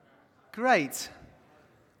Great.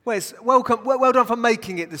 Welcome. Well done for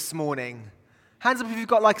making it this morning. Hands up if you've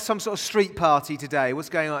got like some sort of street party today. What's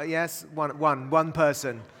going on? Yes, one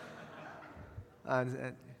person. And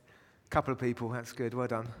a couple of people. That's good. Well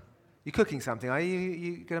done. You're cooking something, are you?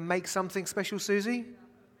 You going to make something special, Susie?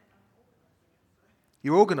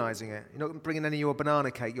 You're organising it. You're not bringing any of your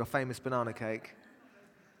banana cake, your famous banana cake.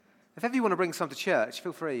 If ever you want to bring some to church,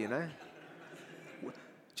 feel free,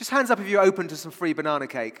 Just hands up if you're open to some free banana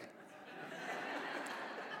cake.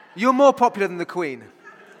 You're more popular than the Queen.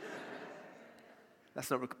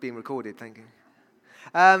 That's not being recorded, thank you.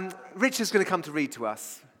 Richard's going to come to read to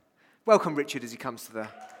us. Welcome, Richard, as he comes to the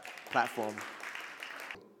platform.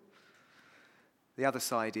 The other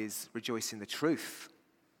side is rejoicing the truth.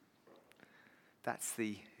 It's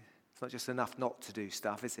not just enough not to do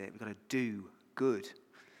stuff, is it? We've got to do good.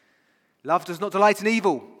 Love does not delight in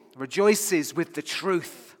evil, rejoices with the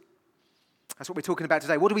truth. That's what we're talking about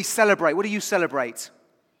today. What do we celebrate? What do you celebrate?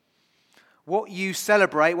 What you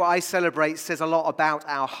celebrate, what I celebrate, says a lot about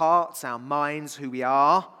our hearts, our minds, who we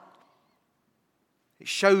are. It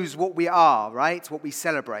shows what we are, right? What we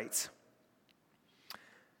celebrate.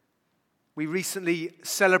 We recently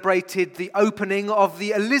celebrated the opening of the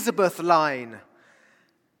Elizabeth line.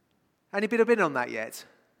 Any bit on that yet?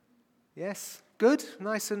 Yes? Good?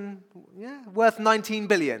 Nice and, worth 19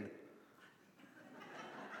 billion.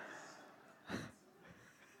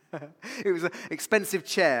 It was an expensive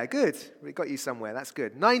chair. Good. We got you somewhere. That's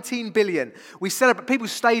good. 19 billion. We celebrate. People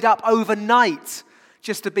stayed up overnight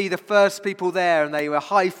just to be the first people there, and they were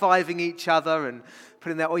high-fiving each other and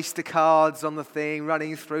putting their Oyster cards on the thing,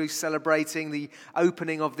 running through, celebrating the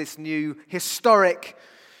opening of this new historic.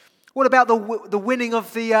 What about the winning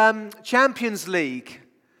of the Champions League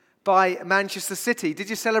by Manchester City? Did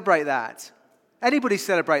you celebrate that? Anybody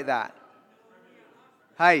celebrate that?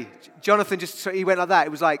 Hey, Jonathan he went like that.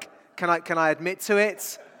 It was like, can I admit to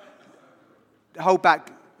it? Hold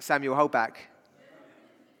back, Samuel, hold back.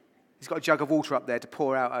 He's got a jug of water up there to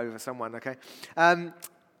pour out over someone, okay?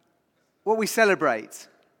 What we celebrate,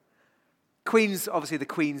 obviously the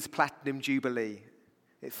Queen's Platinum Jubilee.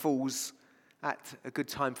 It falls at a good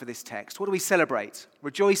time for this text. What do we celebrate?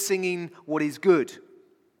 Rejoicing in what is good.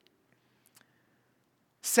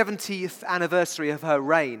 70th anniversary of her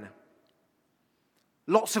reign.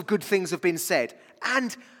 Lots of good things have been said,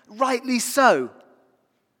 and rightly so.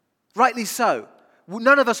 Rightly so.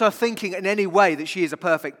 None of us are thinking in any way that she is a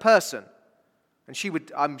perfect person.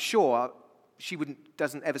 And I'm sure,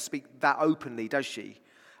 doesn't ever speak that openly, does she,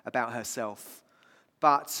 about herself.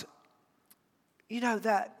 But,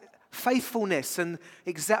 that faithfulness and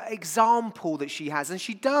example that she has, and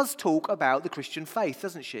she does talk about the Christian faith,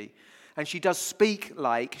 doesn't she? And she does speak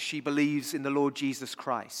like she believes in the Lord Jesus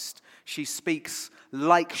Christ. She speaks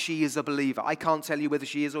like she is a believer. I can't tell you whether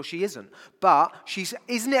she is or she isn't. But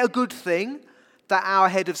isn't it a good thing that our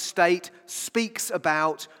head of state speaks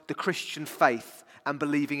about the Christian faith and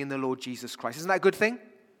believing in the Lord Jesus Christ? Isn't that a good thing?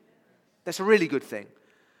 That's a really good thing.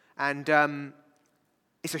 And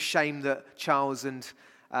it's a shame that Charles and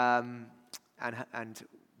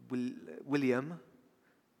William,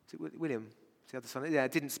 the other son,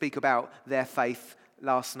 didn't speak about their faith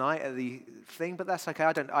last night at the thing, but that's okay.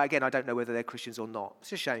 I don't know whether they're Christians or not.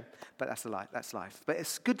 It's a shame, but that's life. But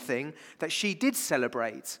it's a good thing that she did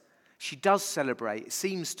celebrate. She does celebrate, it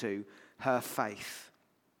seems to, her faith.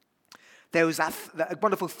 There was that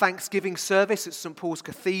wonderful Thanksgiving service at St. Paul's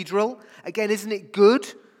Cathedral. Again, isn't it good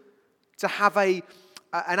to have an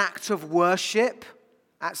act of worship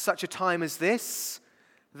at such a time as this?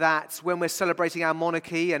 That when we're celebrating our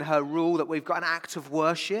monarchy and her rule, that we've got an act of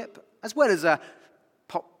worship, as well as a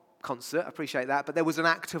pop concert, I appreciate that, but there was an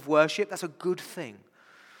act of worship. That's a good thing.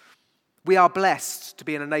 We are blessed to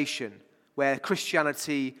be in a nation where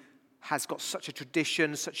Christianity has got such a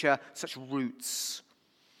tradition, such roots.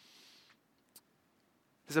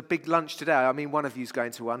 There's a big lunch today. I mean, one of you's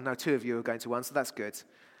going to one. No, two of you are going to one, so that's good.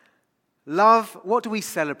 Love, what do we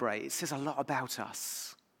celebrate? It says a lot about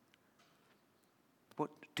us. What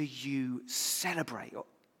do you celebrate?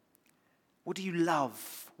 What do you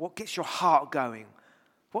love? What gets your heart going?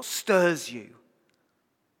 What stirs you?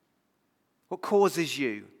 What causes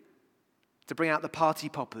you to bring out the party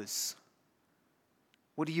poppers?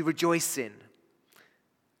 What do you rejoice in?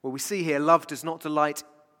 Well, we see here, love does not delight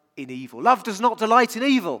in evil. Love does not delight in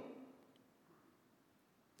evil.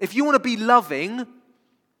 If you want to be loving,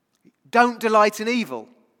 don't delight in evil.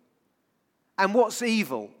 And what's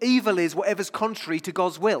evil? Evil is whatever's contrary to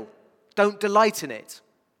God's will. Don't delight in it.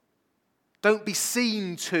 Don't be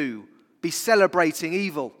seen to be celebrating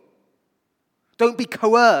evil. Don't be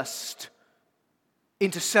coerced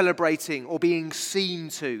into celebrating or being seen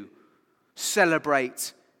to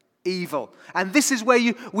celebrate evil. And this is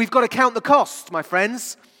where we've got to count the cost, my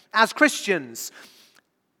friends, as Christians.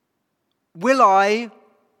 Will I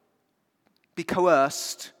be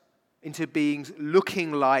coerced into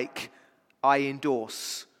looking like I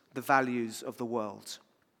endorse the values of the world?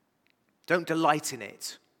 Don't delight in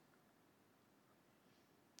it.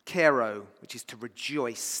 Kero, which is to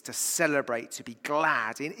rejoice, to celebrate, to be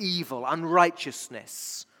glad in evil,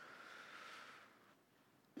 unrighteousness.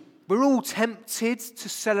 We're all tempted to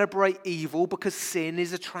celebrate evil because sin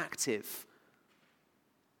is attractive.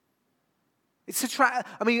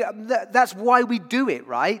 That's why we do it,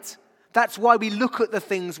 right? That's why we look at the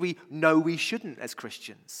things we know we shouldn't as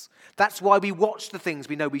Christians. That's why we watch the things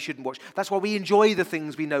we know we shouldn't watch. That's why we enjoy the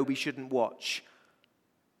things we know we shouldn't watch.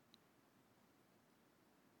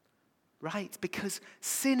 Right? Because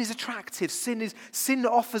sin is attractive. Sin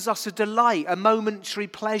offers us a delight, a momentary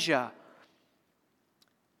pleasure.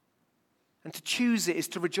 And to choose it is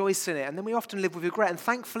to rejoice in it. And then we often live with regret. And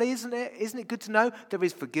thankfully, isn't it good to know there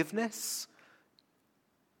is forgiveness?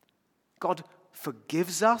 God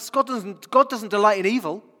forgives us. God doesn't delight in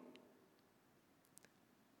evil.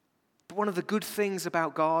 But one of the good things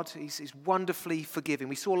about God is he's wonderfully forgiving.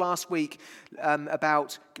 We saw last week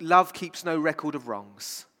about love keeps no record of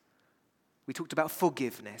wrongs. We talked about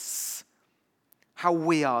forgiveness, how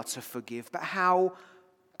we are to forgive, but how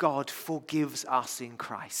God forgives us in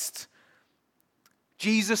Christ.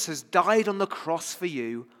 Jesus has died on the cross for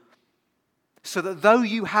you, so that though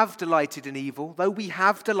you have delighted in evil, though we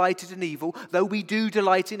have delighted in evil, though we do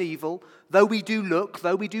delight in evil, though we do look,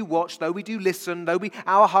 though we do watch, though we do listen,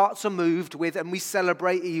 our hearts are moved with and we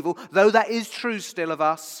celebrate evil, though that is true still of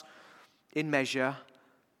us in measure,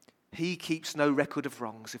 he keeps no record of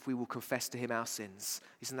wrongs if we will confess to him our sins.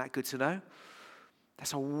 Isn't that good to know?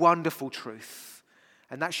 That's a wonderful truth.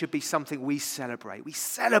 And that should be something we celebrate. We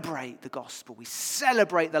celebrate the gospel. We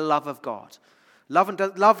celebrate the love of God.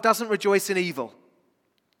 Love doesn't rejoice in evil.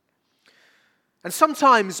 And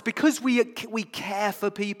sometimes, because we care for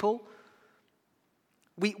people,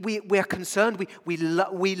 we are concerned, we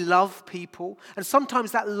love people. And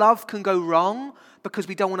sometimes that love can go wrong because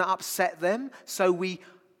we don't want to upset them. So we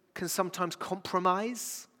can sometimes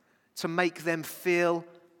compromise to make them feel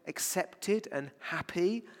accepted and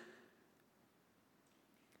happy.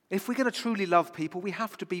 If we're going to truly love people, we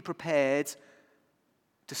have to be prepared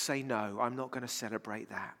to say, no, I'm not going to celebrate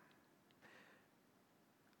that.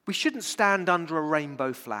 We shouldn't stand under a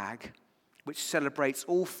rainbow flag which celebrates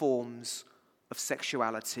all forms of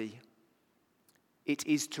sexuality. It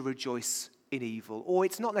is to rejoice in evil. Or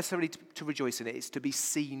it's not necessarily to rejoice in it, it's to be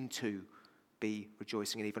seen to be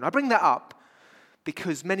rejoicing in evil. And I bring that up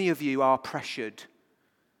because many of you are pressured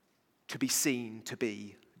to be seen to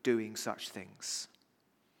be doing such things.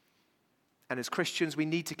 And as Christians, we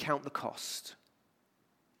need to count the cost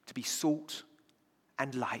to be salt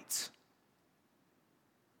and light.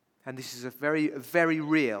 And this is a very, very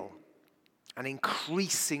real and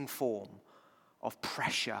increasing form of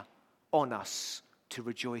pressure on us to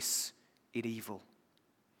rejoice in evil.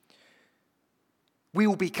 We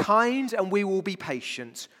will be kind and we will be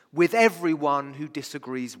patient with everyone who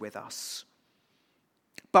disagrees with us.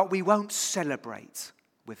 But we won't celebrate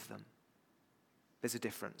with them. There's a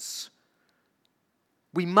difference.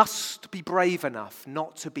 We must be brave enough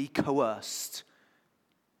not to be coerced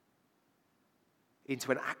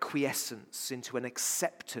into an acquiescence, into an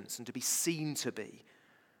acceptance, and to be seen to be.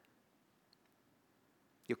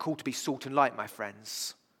 You're called to be salt and light, my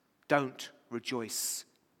friends. Don't rejoice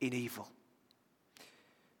in evil.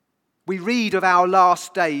 We read of our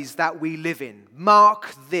last days that we live in.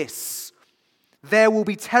 Mark this. There will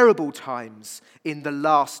be terrible times in the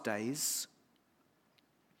last days.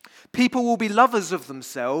 People will be lovers of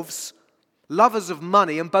themselves, lovers of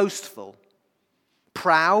money and boastful,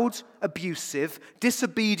 proud, abusive,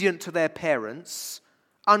 disobedient to their parents,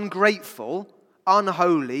 ungrateful,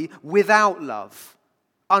 unholy, without love,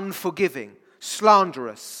 unforgiving,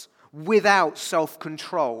 slanderous, without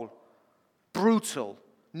self-control, brutal,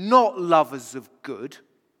 not lovers of good,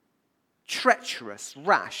 treacherous,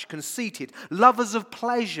 rash, conceited, lovers of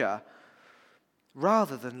pleasure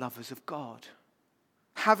rather than lovers of God.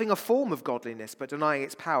 Having a form of godliness but denying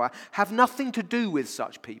its power, have nothing to do with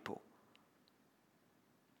such people.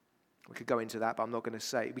 We could go into that, but I'm not going to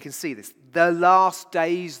say. We can see this. The last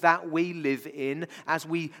days that we live in, as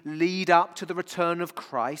we lead up to the return of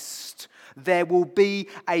Christ, there will be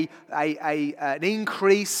an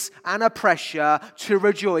increase and a pressure to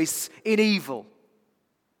rejoice in evil.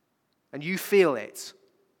 And you feel it.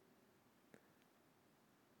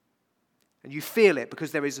 And you feel it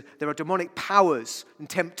because there are demonic powers and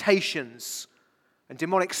temptations and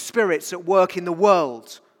demonic spirits at work in the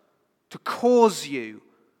world to cause you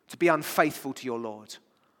to be unfaithful to your Lord.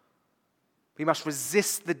 We must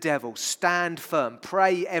resist the devil, stand firm,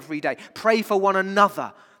 pray every day, pray for one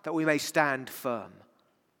another that we may stand firm.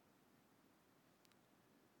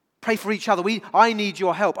 Pray for each other. I need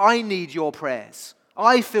your help. I need your prayers.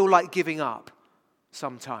 I feel like giving up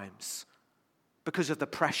sometimes because of the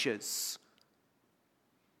pressures.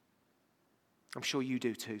 I'm sure you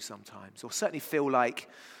do too sometimes. Or certainly feel like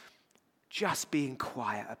just being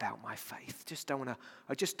quiet about my faith.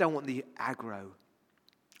 I just don't want the aggro.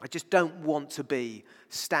 I just don't want to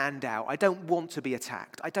stand out. I don't want to be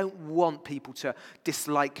attacked. I don't want people to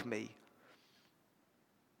dislike me.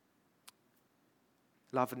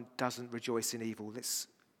 Love doesn't rejoice in evil. Let's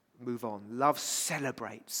move on. Love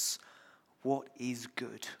celebrates what is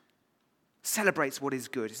good. Celebrates what is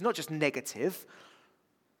good. It's not just negative.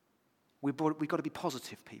 We've got to be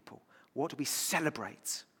positive people. What do we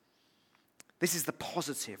celebrate? This is the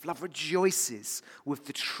positive. Love rejoices with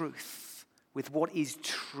the truth, with what is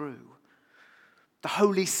true. The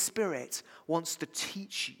Holy Spirit wants to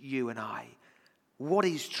teach you and I what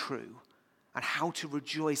is true and how to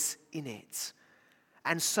rejoice in it.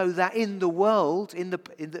 And so that in the world, in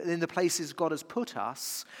the places God has put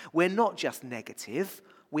us, we're not just negative,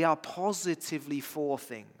 we are positively for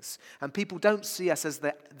things. And people don't see us as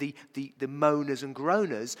the moaners and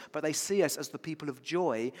groaners, but they see us as the people of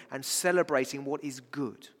joy and celebrating what is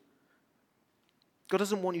good. God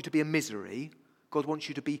doesn't want you to be a misery. God wants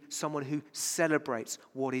you to be someone who celebrates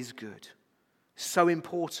what is good. So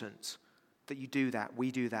important that you do that. We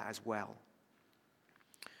do that as well.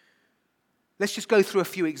 Let's just go through a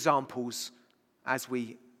few examples as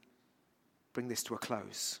we bring this to a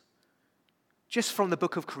close. Just from the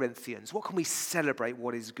book of Corinthians, what can we celebrate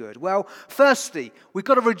what is good? Well, firstly, we've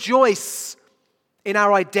got to rejoice in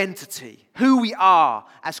our identity, who we are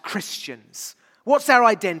as Christians. What's our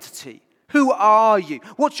identity? Who are you?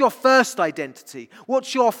 What's your first identity?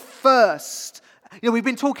 What's your first? We've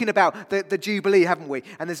been talking about the Jubilee, haven't we?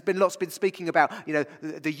 And there's been lots been speaking about,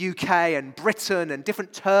 the UK and Britain and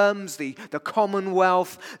different terms, the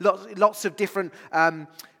Commonwealth, lots of different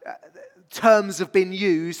terms have been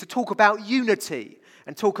used to talk about unity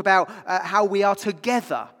and talk about how we are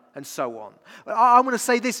together and so on. I want to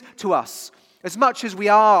say this to us. As much as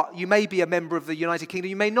you may be a member of the United Kingdom,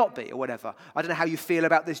 you may not be, or whatever. I don't know how you feel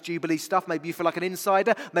about this Jubilee stuff. Maybe you feel like an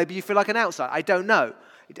insider. Maybe you feel like an outsider. I don't know.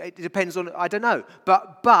 It depends on, I don't know.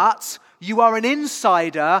 But you are an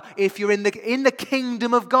insider if you're in the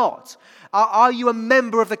kingdom of God. Are you a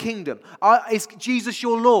member of the kingdom? Is Jesus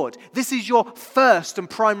your Lord? This is your first and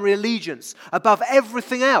primary allegiance above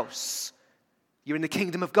everything else. You're in the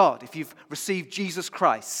kingdom of God if you've received Jesus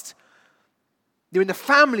Christ. You're in the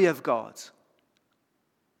family of God.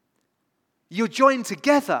 You're joined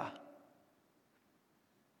together.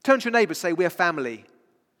 Turn to your neighbor and say, we're family.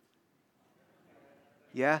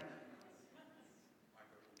 Yeah?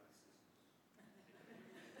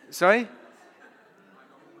 Sorry?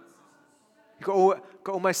 You got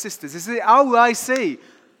all my sisters. Is it? Oh, I see.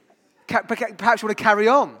 Perhaps you want to carry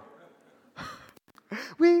on.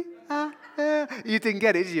 We are. You didn't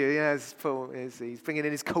get it, did you? Yes, Paul. He's bringing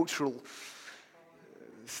in his cultural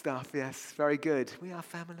stuff. Yes, very good. We are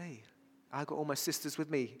family. I got all my sisters with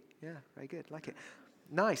me. Yeah, very good. Like it.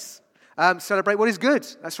 Nice. Celebrate what is good.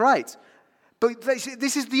 That's right. But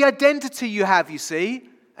this is the identity you have, you see,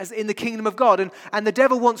 as in the kingdom of God. And the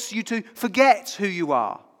devil wants you to forget who you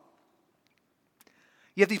are.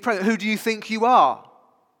 You have these prayers, who do you think you are?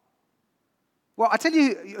 Well, I tell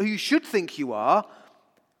you who you should think you are.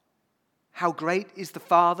 How great is the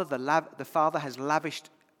Father? The Father has lavished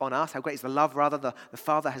on us. How great is the love, rather, the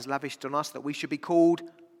Father has lavished on us that we should be called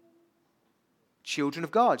children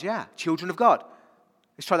of God. Yeah, children of God.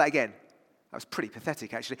 Let's try that again. That was pretty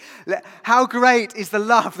pathetic, actually. How great is the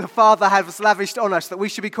love the Father has lavished on us that we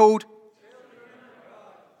should be called?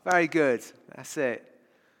 Very good. That's it.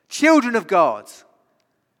 Children of God.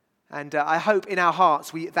 And I hope in our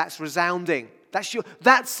hearts that's resounding.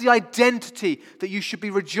 That's the identity that you should be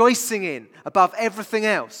rejoicing in above everything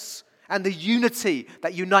else. And the unity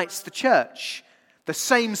that unites the church. The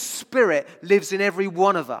same Spirit lives in every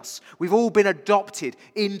one of us. We've all been adopted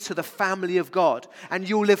into the family of God. And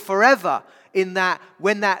you'll live forever in that,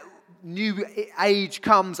 when that new age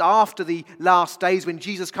comes after the last days, when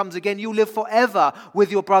Jesus comes again, you'll live forever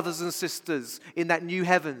with your brothers and sisters in that new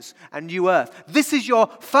heavens and new earth. This is your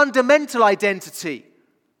fundamental identity.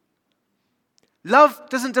 Love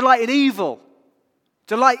doesn't delight in evil,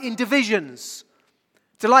 delight in divisions,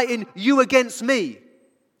 delight in you against me.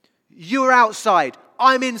 You're outside,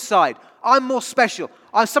 I'm inside. I'm more special.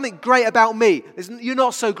 I'm something great about me. You're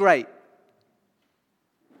not so great.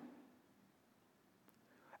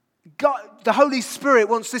 God, the Holy Spirit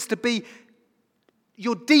wants this to be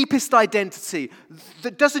your deepest identity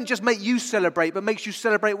that doesn't just make you celebrate, but makes you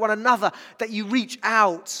celebrate one another, that you reach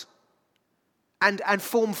out and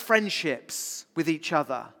form friendships with each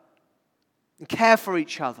other and care for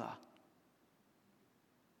each other.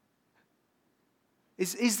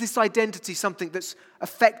 Is this identity something that's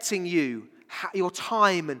affecting you, your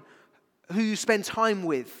time and who you spend time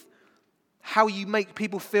with, how you make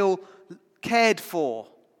people feel cared for?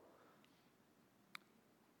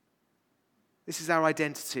 This is our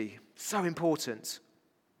identity. So important.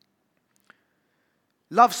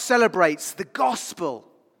 Love celebrates the gospel.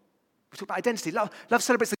 We talk about identity. Love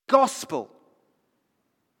celebrates the gospel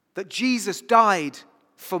that Jesus died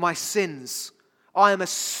for my sins. I am a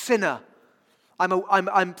sinner.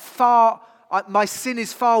 My sin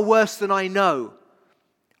is far worse than I know.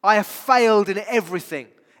 I have failed in everything.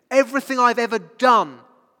 Everything I've ever done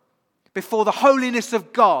before the holiness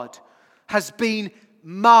of God has been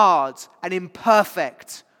marred and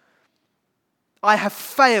imperfect. I have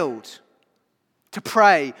failed to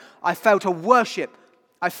pray. I failed to worship.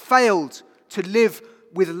 I failed to live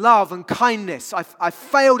with love and kindness. I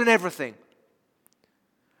failed in everything.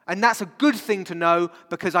 And that's a good thing to know,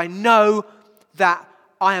 because I know that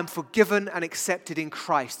I am forgiven and accepted in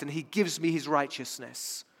Christ, and He gives me His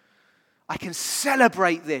righteousness. I can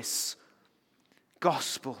celebrate this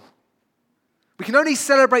gospel. We can only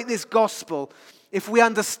celebrate this gospel if we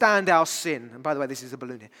understand our sin. And by the way, this is a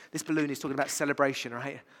balloon here. This balloon is talking about celebration,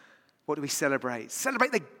 right? What do we celebrate?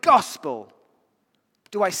 Celebrate the gospel.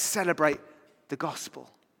 Do I celebrate the gospel?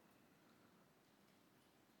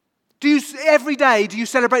 Every day, do you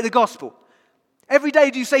celebrate the gospel? Every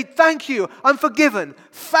day do you say, thank you, I'm forgiven.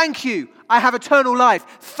 Thank you, I have eternal life.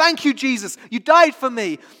 Thank you, Jesus, you died for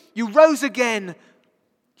me. You rose again.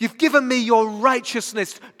 You've given me your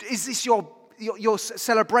righteousness. Is this your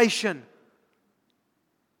celebration?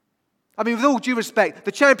 I mean, with all due respect,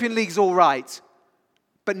 the Champions League's all right.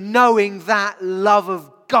 But knowing that love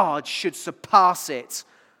of God should surpass it.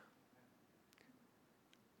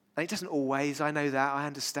 And it doesn't always, I know that, I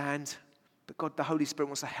understand. But God, the Holy Spirit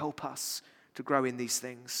wants to help us to grow in these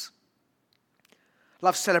things.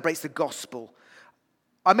 Love celebrates the gospel.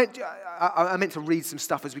 I meant to read some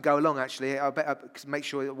stuff as we go along, actually. I better make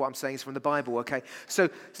sure that what I'm saying is from the Bible, okay? So,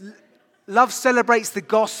 love celebrates the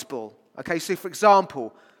gospel. Okay, so for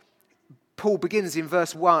example, Paul begins in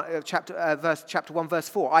chapter 1, verse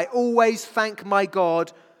 4. I always thank my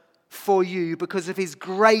God for you because of His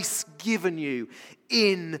grace given you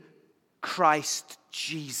in Christ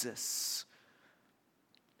Jesus.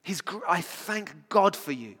 I thank God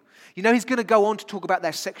for you. You know, he's going to go on to talk about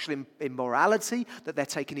their sexual immorality, that they're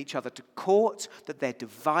taking each other to court, that they're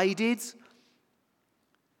divided.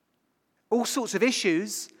 All sorts of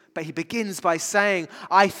issues, but he begins by saying,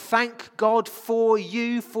 I thank God for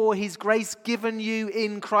you, for His grace given you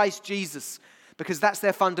in Christ Jesus, because that's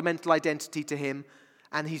their fundamental identity to Him,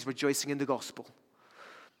 and he's rejoicing in the gospel.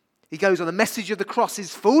 He goes on, the message of the cross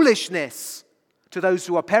is foolishness to those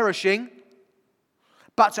who are perishing,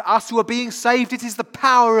 but to us who are being saved, it is the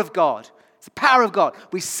power of God. It's the power of God.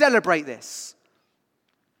 We celebrate this.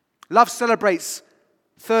 Love celebrates,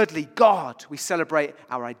 thirdly, God. We celebrate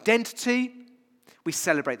our identity. We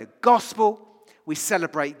celebrate the gospel. We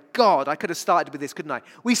celebrate God. I could have started with this, couldn't I?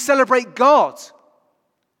 We celebrate God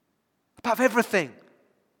above everything.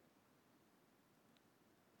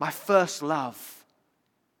 My first love.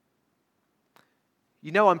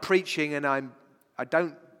 You know I'm preaching and I'm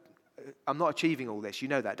not achieving all this. You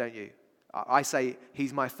know that, don't you? I say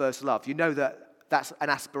He's my first love. You know that that's an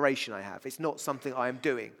aspiration I have. It's not something I am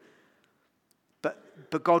doing.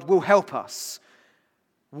 But God will help us.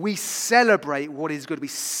 We celebrate what is good. We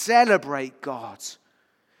celebrate God.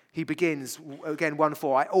 He begins, again,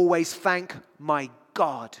 1:4. I always thank my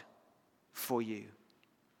God for you.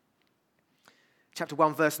 Chapter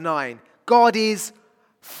 1, verse 9. God is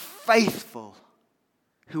faithful,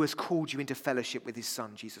 who has called you into fellowship with His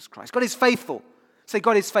Son, Jesus Christ. God is faithful. Say,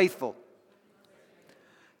 God is faithful.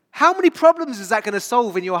 How many problems is that going to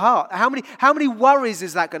solve in your heart? How many worries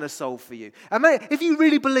is that going to solve for you? If you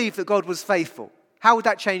really believe that God was faithful, how would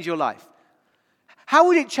that change your life? How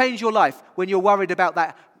would it change your life when you're worried about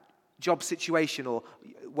that job situation, or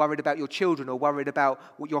worried about your children, or worried about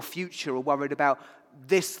your future, or worried about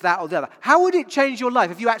this, that, or the other? How would it change your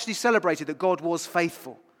life if you actually celebrated that God was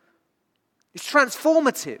faithful? It's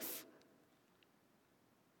transformative.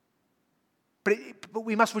 But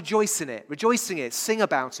we must rejoice in it, sing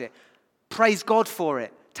about it, praise God for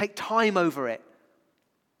it, take time over it.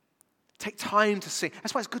 Take time to sing.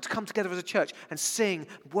 That's why it's good to come together as a church and sing,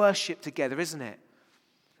 worship together, isn't it?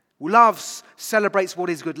 Love celebrates what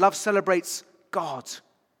is good. Love celebrates God.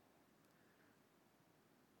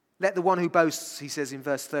 Let the one who boasts, he says in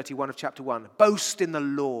verse 31 of chapter 1, boast in the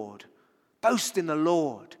Lord. Boast in the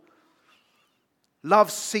Lord.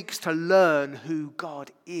 Love seeks to learn who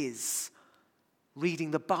God is.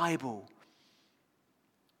 Reading the Bible.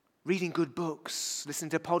 Reading good books.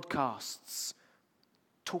 Listening to podcasts.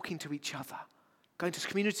 Talking to each other. Going to a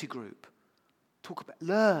community group.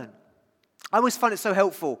 Learn. I always find it so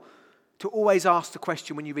helpful to always ask the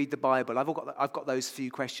question when you read the Bible. I've got those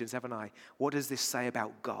few questions, haven't I? What does this say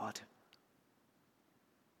about God?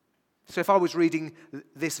 So if I was reading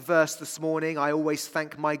this verse this morning, I always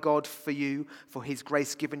thank my God for you, for his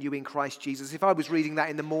grace given you in Christ Jesus. If I was reading that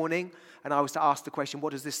in the morning and I was to ask the question,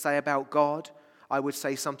 what does this say about God? I would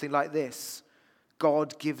say something like this.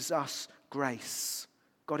 God gives us grace.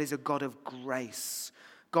 God is a God of grace.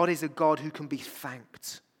 God is a God who can be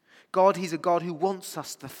thanked. He's a God who wants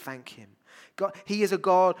us to thank him. He is a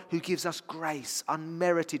God who gives us grace,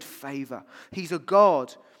 unmerited favor. He's a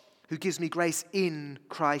God who gives me grace in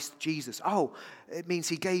Christ Jesus. Oh, it means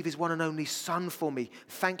he gave his one and only Son for me.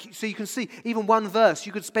 Thank you. So you can see, even one verse,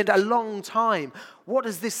 you could spend a long time. What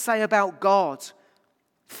does this say about God?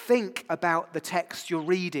 Think about the text you're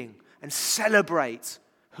reading and celebrate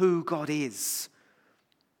who God is.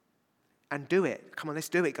 And do it. Come on, let's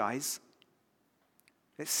do it, guys.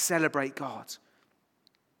 Let's celebrate God.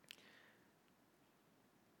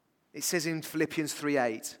 It says in Philippians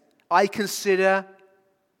 3:8, I consider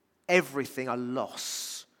everything a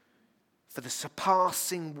loss for the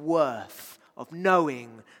surpassing worth of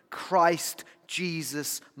knowing Christ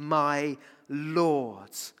Jesus my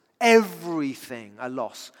Lord. Everything a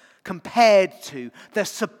loss compared to the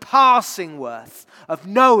surpassing worth of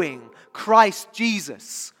knowing Christ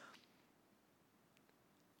Jesus.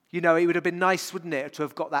 You know, it would have been nice, wouldn't it, to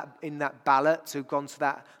have got that in that ballot, to have gone to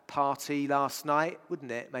that party last night,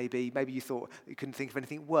 wouldn't it? Maybe you thought you couldn't think of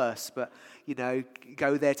anything worse, but, you know,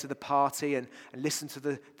 go there to the party and listen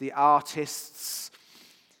to the artists.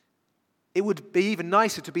 It would be even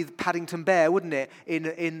nicer to be the Paddington Bear, wouldn't it,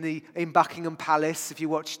 in Buckingham Palace, if you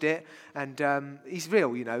watched it. And he's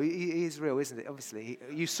real, you know, he is real, isn't it? Obviously,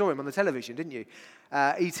 you saw him on the television, didn't you?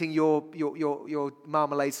 Eating your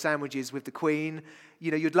marmalade sandwiches with the Queen. You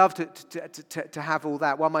know, you'd love to have all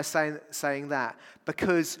that. Why am I saying that?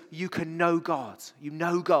 Because you can know God. You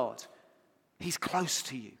know God. He's close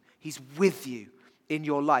to you. He's with you in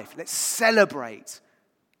your life. Let's celebrate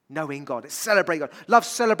knowing God. Let's celebrate God. Love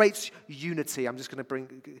celebrates unity. I'm just going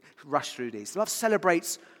to rush through these. Love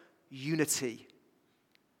celebrates unity.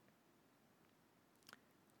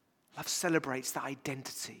 Love celebrates that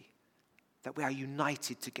identity, that we are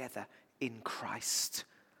united together in Christ.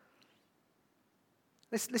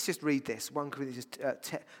 Let's just read this, 1 Corinthians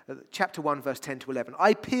chapter 1, verse 10 to 11. I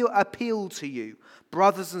appeal to you,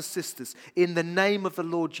 brothers and sisters, in the name of the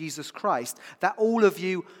Lord Jesus Christ, that all of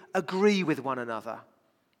you agree with one another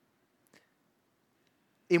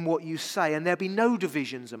in what you say, and there be no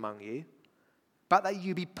divisions among you, but that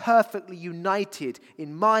you be perfectly united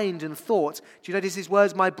in mind and thought. Do you notice his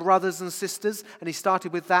words, my brothers and sisters? And he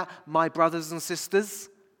started with that, my brothers and sisters.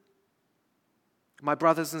 My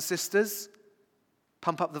brothers and sisters.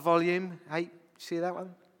 Pump up the volume. Hey, see that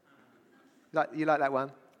one? You like that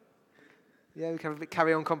one? Yeah, we can have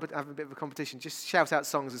a bit of a competition. Just shout out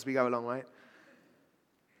songs as we go along, right?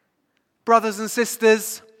 Brothers and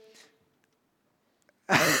sisters.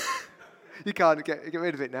 You can't get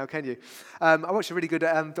rid of it now, can you? I watched a really good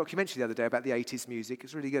documentary the other day about the 80s music.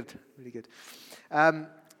 It's really good, really good.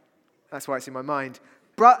 That's why it's in my mind.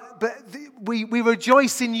 But we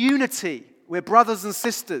rejoice in unity. We're brothers and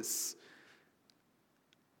sisters.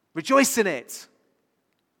 Rejoice in it.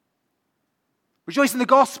 Rejoice in the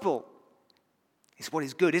gospel. It's what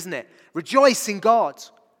is good, isn't it? Rejoice in God.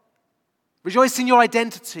 Rejoice in your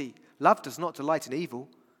identity. Love does not delight in evil.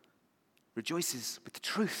 Rejoices with the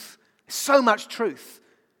truth. There's so much truth.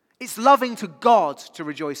 It's loving to God to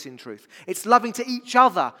rejoice in truth. It's loving to each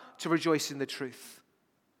other to rejoice in the truth.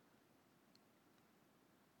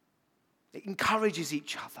 It encourages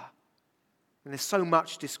each other. And there's so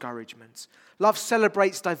much discouragement. Love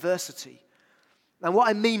celebrates diversity. And what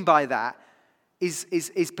I mean by that is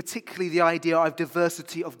particularly the idea of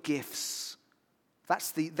diversity of gifts.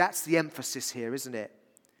 That's the emphasis here, isn't it?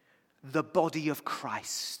 The body of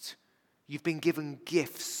Christ. You've been given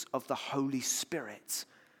gifts of the Holy Spirit.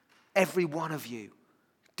 Every one of you.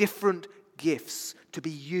 Different gifts to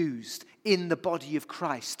be used in the body of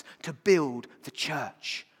Christ to build the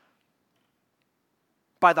church.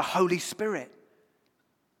 By the Holy Spirit.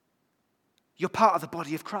 You're part of the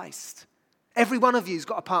body of Christ. Every one of you has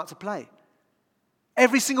got a part to play.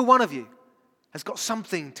 Every single one of you has got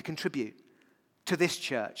something to contribute to this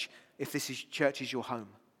church, if church is your home.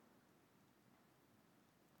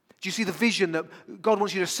 Do you see the vision that God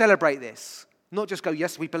wants you to celebrate this? Not just go,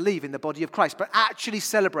 yes, we believe in the body of Christ, but actually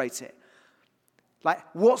celebrate it. Like,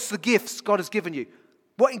 what's the gifts God has given you?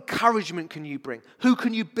 What encouragement can you bring? Who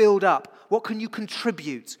can you build up? What can you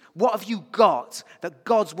contribute? What have you got that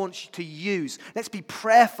God wants you to use? Let's be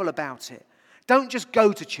prayerful about it. Don't just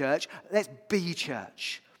go to church, let's be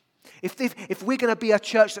church. If we're going to be a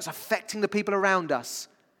church that's affecting the people around us,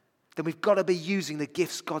 then we've got to be using the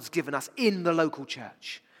gifts God's given us in the local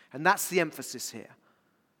church. And that's the emphasis here.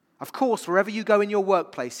 Of course, wherever you go in your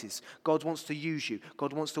workplaces, God wants to use you.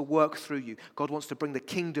 God wants to work through you. God wants to bring the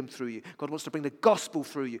kingdom through you. God wants to bring the gospel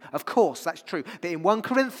through you. Of course, that's true. But in 1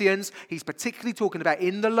 Corinthians, he's particularly talking about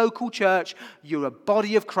in the local church, you're a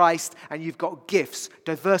body of Christ and you've got gifts,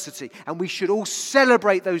 diversity. And we should all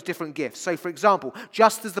celebrate those different gifts. So, for example,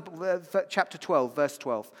 just as chapter 12, verse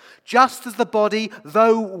 12, just as the body,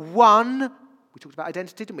 though one... We talked about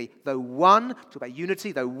identity, didn't we? Though one, we talked about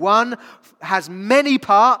unity, though one has many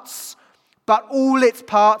parts, but all its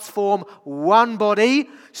parts form one body,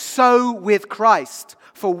 so with Christ.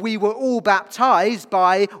 For we were all baptized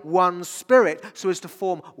by one Spirit, so as to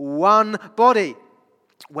form one body,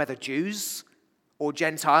 whether Jews or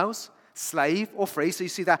Gentiles, slave or free. So you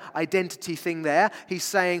see that identity thing there. He's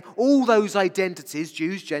saying all those identities,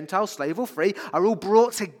 Jews, Gentiles, slave or free, are all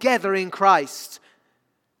brought together in Christ.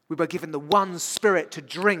 We were given the one Spirit to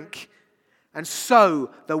drink. And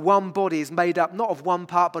so the one body is made up not of one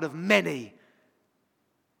part but of many.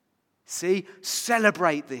 See,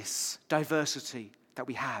 celebrate this diversity that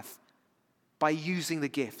we have by using the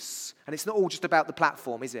gifts. And it's not all just about the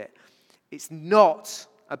platform, is it? It's not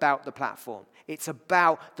about the platform. It's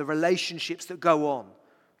about the relationships that go on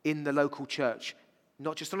in the local church.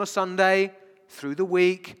 Not just on a Sunday, through the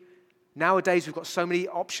week. Nowadays, we've got so many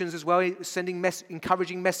options as well, sending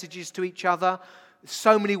encouraging messages to each other.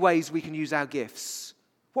 So many ways we can use our gifts.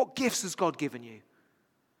 What gifts has God given you?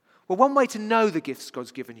 Well, one way to know the gifts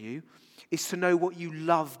God's given you is to know what you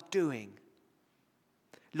love doing.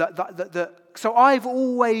 So I've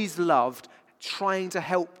always loved trying to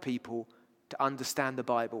help people to understand the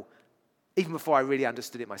Bible, even before I really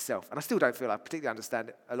understood it myself. And I still don't feel I particularly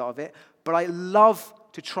understand a lot of it, but I love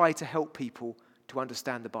to try to help people to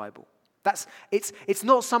understand the Bible. It's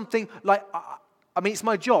not something like, I mean, it's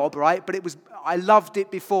my job, right? But I loved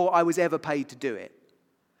it before I was ever paid to do it.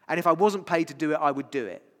 And if I wasn't paid to do it, I would do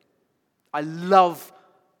it. I love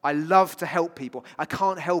to help people. I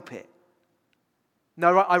can't help it.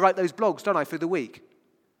 No, I write those blogs, don't I, through the week?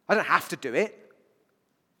 I don't have to do it.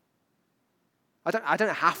 I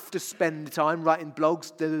don't have to spend time writing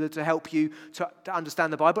blogs to help you to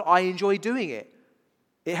understand the Bible. I enjoy doing it.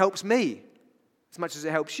 It helps me as much as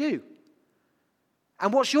it helps you.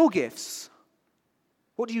 And what's your gifts?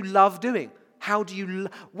 What do you love doing? What do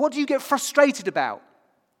you get frustrated about?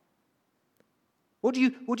 What do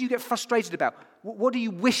you get frustrated about? What do you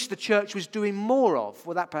wish the church was doing more of?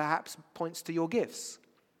 Well, that perhaps points to your gifts.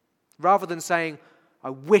 Rather than saying, I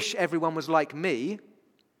wish everyone was like me,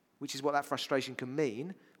 which is what that frustration can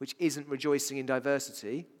mean, which isn't rejoicing in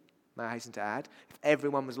diversity, may I hasten to add. If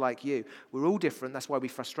everyone was like you, we're all different, that's why we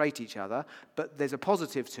frustrate each other, but there's a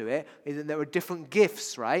positive to it, in that there are different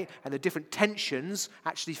gifts, right? And the different tensions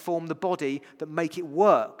actually form the body that make it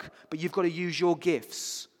work, but you've got to use your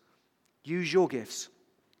gifts. Use your gifts.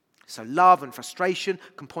 So love and frustration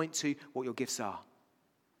can point to what your gifts are.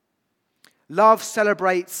 Love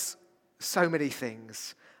celebrates so many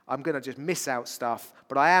things. I'm going to just miss out stuff,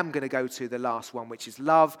 but I am going to go to the last one, which is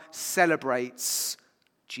love celebrates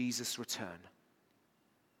Jesus' return.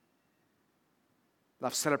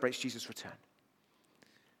 Love celebrates Jesus' return.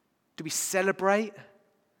 Do we celebrate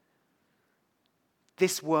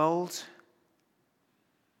this world?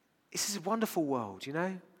 This is a wonderful world, you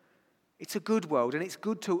know? It's a good world, and it's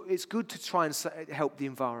good to try and help the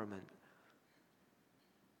environment.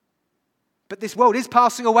 But this world is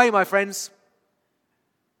passing away, my friends.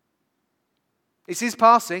 It is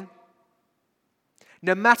passing.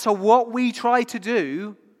 No matter what we try to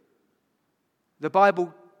do, the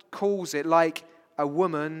Bible calls it like a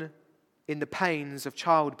woman in the pains of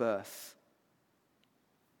childbirth.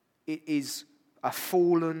 It is a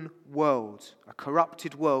fallen world, a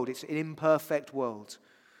corrupted world. It's an imperfect world.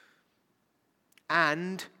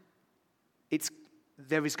 And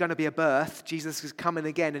there is going to be a birth. Jesus is coming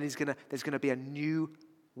again, and there's going to be a new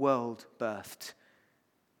world birthed.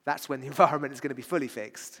 That's when the environment is going to be fully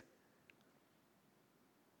fixed.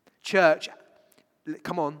 Church,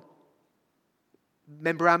 come on.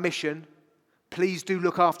 Remember our mission? Please do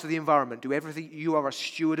look after the environment. Do everything. You are a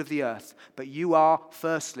steward of the earth. But you are,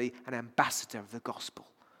 firstly, an ambassador of the gospel.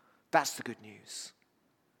 That's the good news.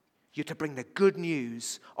 You're to bring the good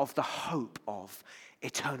news of the hope of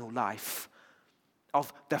eternal life,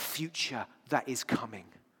 of the future that is coming.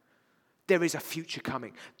 There is a future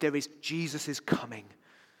coming. Jesus is coming.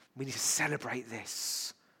 We need to celebrate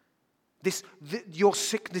this. Your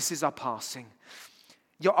sicknesses are passing.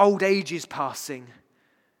 Your old age is passing.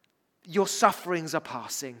 Your sufferings are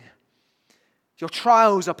passing. Your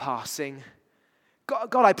trials are passing.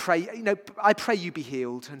 God, I pray, I pray you be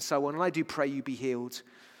healed and so on. And I do pray you be healed.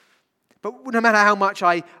 But no matter how much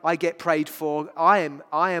I get prayed for, I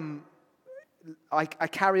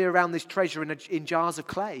carry around this treasure in jars of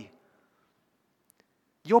clay.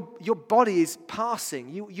 Your body is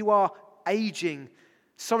passing. You are aging.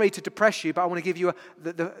 Sorry to depress you, but I want to give you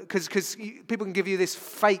because people can give you this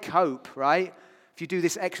fake hope, right? If you do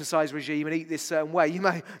this exercise regime and eat this certain way, you're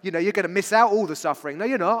going to miss out all the suffering. No,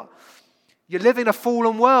 you're not. You live in a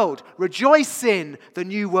fallen world. Rejoice in the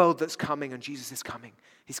new world that's coming, and Jesus is coming.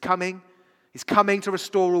 He's coming. He's coming to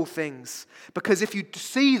restore all things. Because if you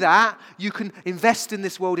see that, you can invest in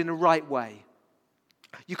this world in the right way.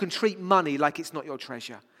 You can treat money like it's not your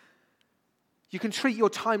treasure. You can treat your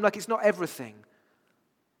time like it's not everything.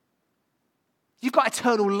 You've got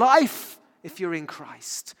eternal life if you're in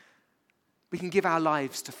Christ. We can give our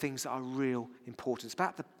lives to things that are real importance.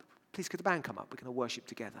 Please could the band come up? We're going to worship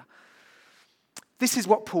together. This is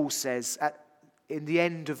what Paul says in the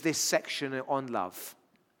end of this section on love.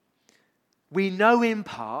 We know in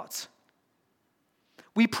part,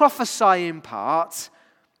 we prophesy in part,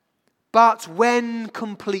 but when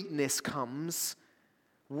completeness comes,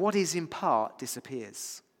 what is in part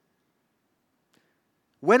disappears.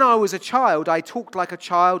 When I was a child, I talked like a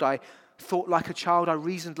child, I thought like a child, I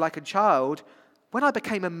reasoned like a child. When I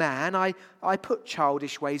became a man, I put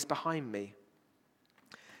childish ways behind me.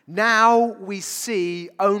 Now we see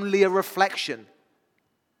only a reflection.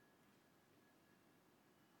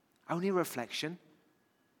 Only a reflection.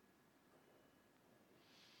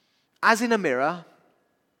 As in a mirror.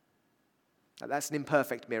 That's an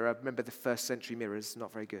imperfect mirror. Remember the first century mirrors,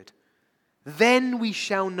 not very good. Then we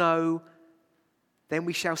shall know, then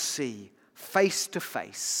we shall see face to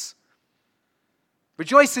face.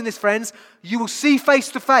 Rejoice in this, friends. You will see face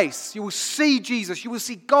to face. You will see Jesus. You will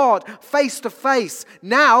see God face to face.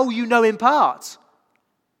 Now you know in part.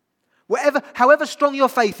 However strong your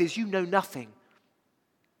faith is, you know nothing.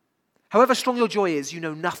 However strong your joy is, you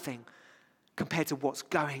know nothing compared to what's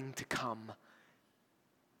going to come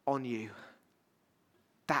on you.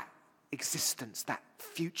 That existence, that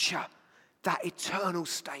future, that eternal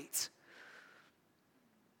state.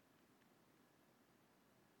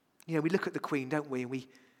 We look at the Queen, don't we? And we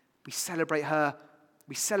celebrate her.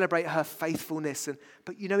 We celebrate her faithfulness.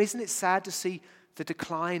 But isn't it sad to see the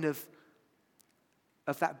decline of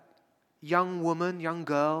that young woman, young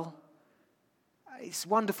girl? It's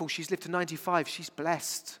wonderful. She's lived to 95. She's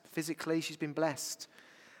blessed. Physically, she's been blessed.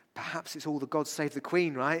 Perhaps it's all the God Save the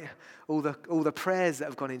Queen, right? All the prayers that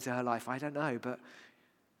have gone into her life. I don't know. But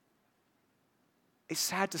it's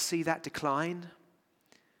sad to see that decline.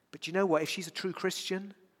 But you know what? If she's a true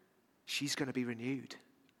Christian, she's going to be renewed.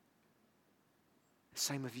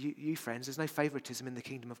 Same with you, friends. There's no favoritism in the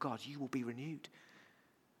kingdom of God. You will be renewed.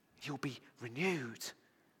 You'll be renewed.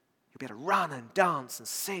 You'll be able to run and dance and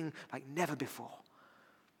sing like never before.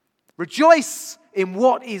 Rejoice in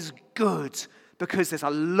what is good, because there's a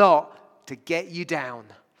lot to get you down.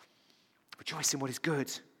 Rejoice in what is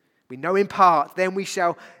good. We know in part, then we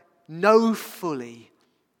shall know fully,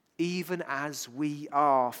 even as we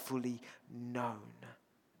are fully known.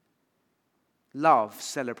 Love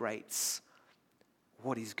celebrates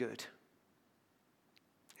what is good.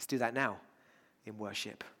 Let's do that now in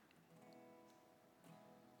worship.